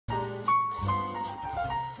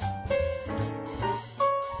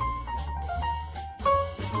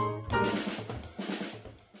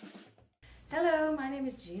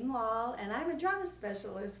is Jean Wall, and I'm a drama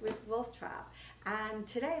specialist with Wolf Trap. And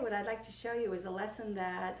today what I'd like to show you is a lesson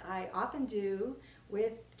that I often do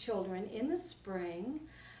with children in the spring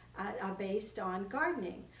based on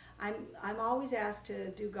gardening. I'm always asked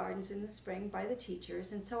to do gardens in the spring by the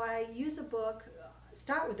teachers, and so I use a book,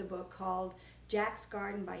 start with a book called Jack's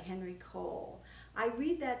Garden by Henry Cole. I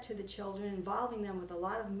read that to the children, involving them with a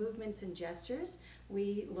lot of movements and gestures.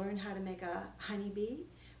 We learn how to make a honeybee.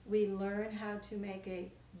 We learn how to make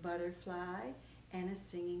a butterfly and a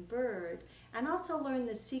singing bird, and also learn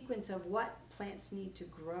the sequence of what plants need to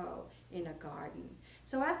grow in a garden.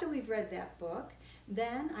 So after we've read that book,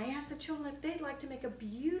 then I ask the children if they'd like to make a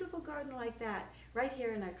beautiful garden like that right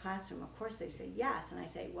here in our classroom. Of course they say yes, and I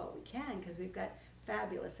say, well, we can because we've got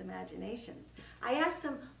fabulous imaginations. I ask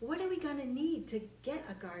them, what are we going to need to get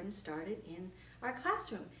a garden started in our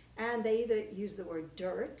classroom? And they either use the word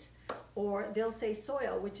dirt or they'll say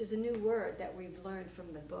soil, which is a new word that we've learned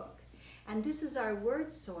from the book. And this is our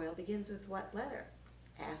word soil. Begins with what letter?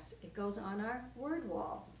 S. It goes on our word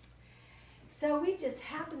wall. So we just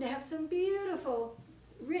happen to have some beautiful,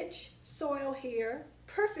 rich soil here,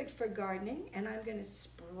 perfect for gardening, and I'm going to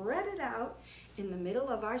spread it out in the middle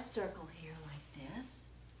of our circle here like this.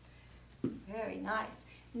 Very nice.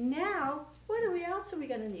 Now, what else are we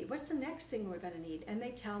going to need? What's the next thing we're going to need? And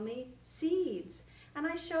they tell me seeds. And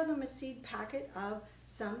I show them a seed packet of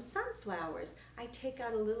some sunflowers. I take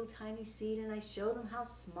out a little tiny seed and I show them how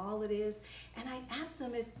small it is. And I ask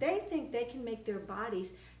them if they think they can make their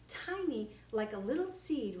bodies tiny like a little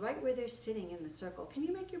seed right where they're sitting in the circle. Can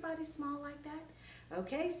you make your body small like that?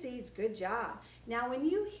 Okay, seeds, good job. Now when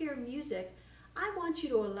you hear music, I want you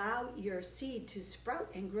to allow your seed to sprout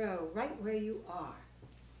and grow right where you are.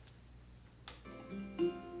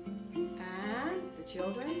 And the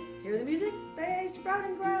children hear the music, they sprout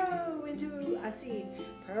and grow into a seed.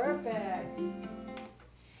 Perfect.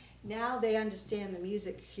 Now they understand the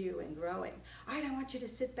music cue and growing. All right, I want you to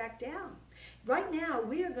sit back down. Right now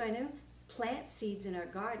we are going to plant seeds in our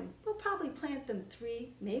garden. We'll probably plant them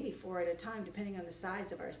 3, maybe 4 at a time, depending on the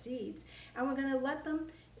size of our seeds. And we're going to let them,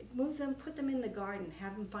 move them, put them in the garden,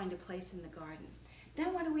 have them find a place in the garden.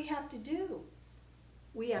 Then what do we have to do?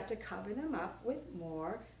 We have to cover them up with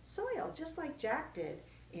more soil, just like Jack did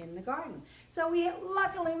in the garden. So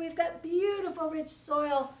luckily we've got beautiful rich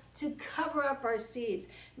soil to cover up our seeds.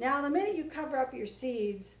 Now the minute you cover up your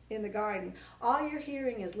seeds in the garden, all you're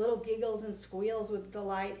hearing is little giggles and squeals with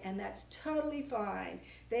delight, and that's totally fine.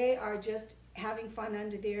 They are just having fun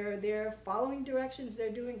under there. They're following directions. They're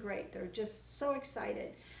doing great. They're just so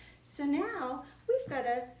excited. So now we've got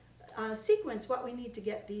to sequence what we need to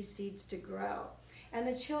get these seeds to grow. And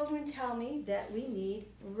the children tell me that we need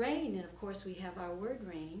rain, and of course we have our word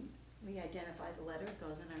rain. We identify the letter, it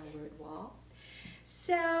goes on our word wall.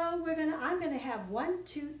 So I'm gonna have 1,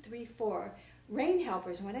 2, 3, 4 rain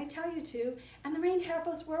helpers when I tell you to, and the rain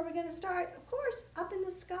helpers, where we're gonna start? Of course, up in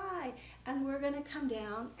the sky, and we're gonna come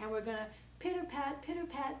down and we're gonna pitter-pat,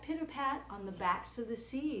 pitter-pat, pitter-pat on the backs of the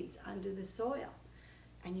seeds under the soil.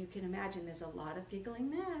 And you can imagine there's a lot of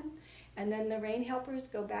giggling then. And then the rain helpers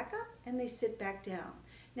go back up and they sit back down.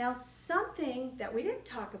 Now something that we didn't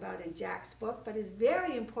talk about in Jack's book, but is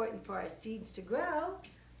very important for our seeds to grow,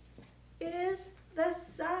 is the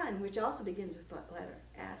sun, which also begins with the letter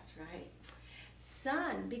S, right?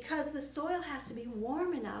 Sun, because the soil has to be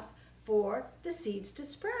warm enough for the seeds to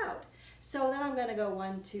sprout. So then I'm going to go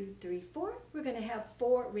 1, 2, 3, 4. We're going to have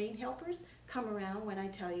 4 rain helpers come around when I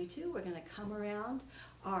tell you to. We're going to come around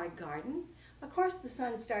our garden. Of course, the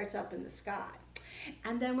sun starts up in the sky.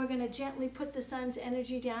 And then we're going to gently put the sun's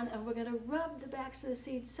energy down, and we're going to rub the backs of the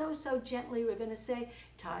seeds so gently. We're going to say,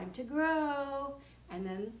 time to grow. And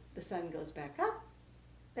then the sun goes back up.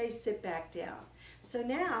 They sit back down. So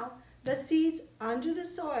now the seeds under the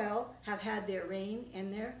soil have had their rain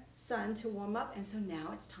and their sun to warm up, and so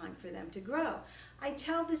now it's time for them to grow. I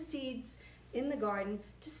tell the seeds in the garden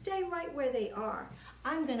to stay right where they are.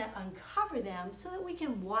 I'm going to uncover them so that we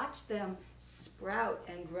can watch them sprout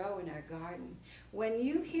and grow in our garden. When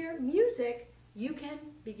you hear music, you can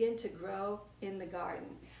begin to grow in the garden.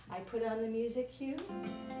 I put on the music cue.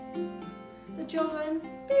 The children,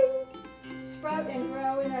 bing, sprout and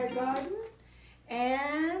grow in our garden.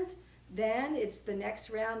 And then it's the next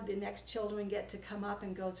round. The next children get to come up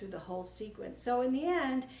and go through the whole sequence. So in the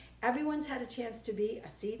end, everyone's had a chance to be a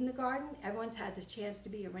seed in the garden, everyone's had a chance to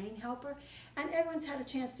be a rain helper, and everyone's had a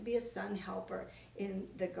chance to be a sun helper in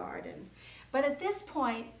the garden. But at this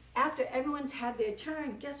point, after everyone's had their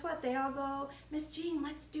turn, guess what? They all go, Miss Jean,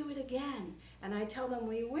 let's do it again. And I tell them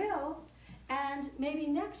we will, and maybe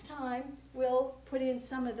next time we'll put in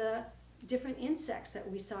some of the different insects that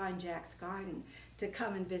we saw in Jack's garden to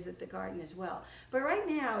come and visit the garden as well. But right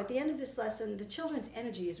now, at the end of this lesson, the children's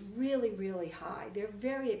energy is really, really high. They're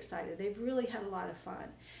very excited. They've really had a lot of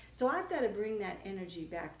fun. So I've got to bring that energy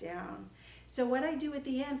back down. So what I do at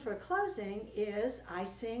the end for closing is I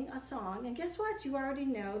sing a song, and guess what? You already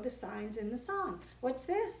know the signs in the song. What's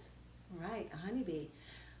this? Right, a honeybee.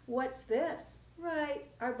 What's this? Right,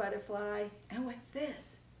 our butterfly. And what's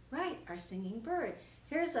this? Right, our singing bird.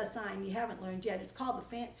 Here's a sign you haven't learned yet. It's called the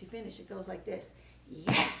fancy finish. It goes like this.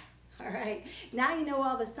 Yeah! All right, now you know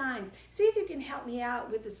all the signs. See if you can help me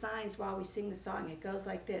out with the signs while we sing the song. It goes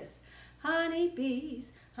like this.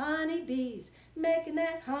 Honeybees, honeybees, making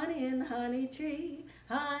that honey in the honey tree.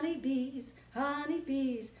 Honeybees,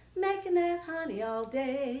 honeybees, making that honey all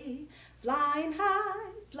day. Flying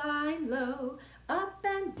high, flying low, up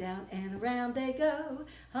and down and around they go.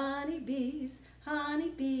 Honeybees,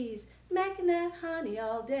 honeybees, making that honey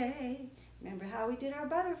all day. Remember how we did our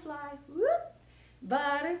butterfly? Whoop!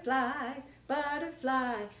 Butterfly,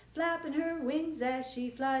 butterfly, flapping her wings as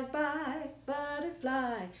she flies by.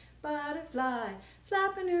 Butterfly, butterfly,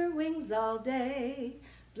 flapping her wings all day.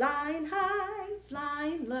 Flying high,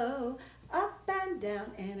 flying low, up and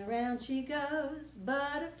down and around she goes.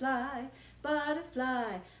 Butterfly,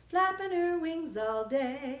 butterfly, flapping her wings all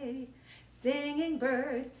day. Singing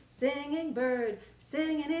bird,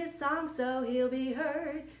 singing his song so he'll be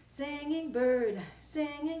heard. Singing bird,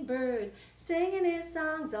 singing his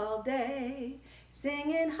songs all day.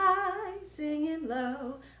 Singing high, singing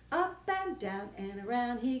low, up and down and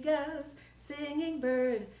around he goes. Singing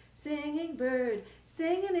bird, singing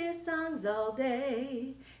his songs all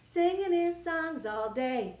day. Singing his songs all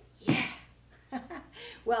day. Yeah!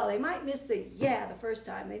 Well, they might miss the yeah the first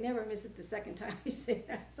time. They never miss it the second time we sing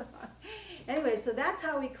that song. Anyway, so that's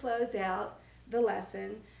how we close out the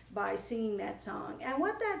lesson, by singing that song. And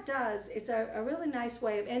what that does, it's a really nice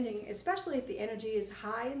way of ending, especially if the energy is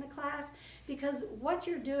high in the class, because what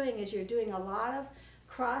you're doing is you're doing a lot of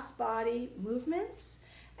cross-body movements,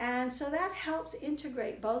 and so that helps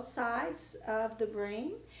integrate both sides of the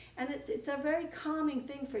brain. And it's a very calming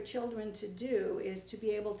thing for children to do, is to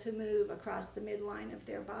be able to move across the midline of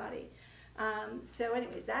their body. So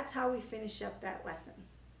anyways, that's how we finish up that lesson.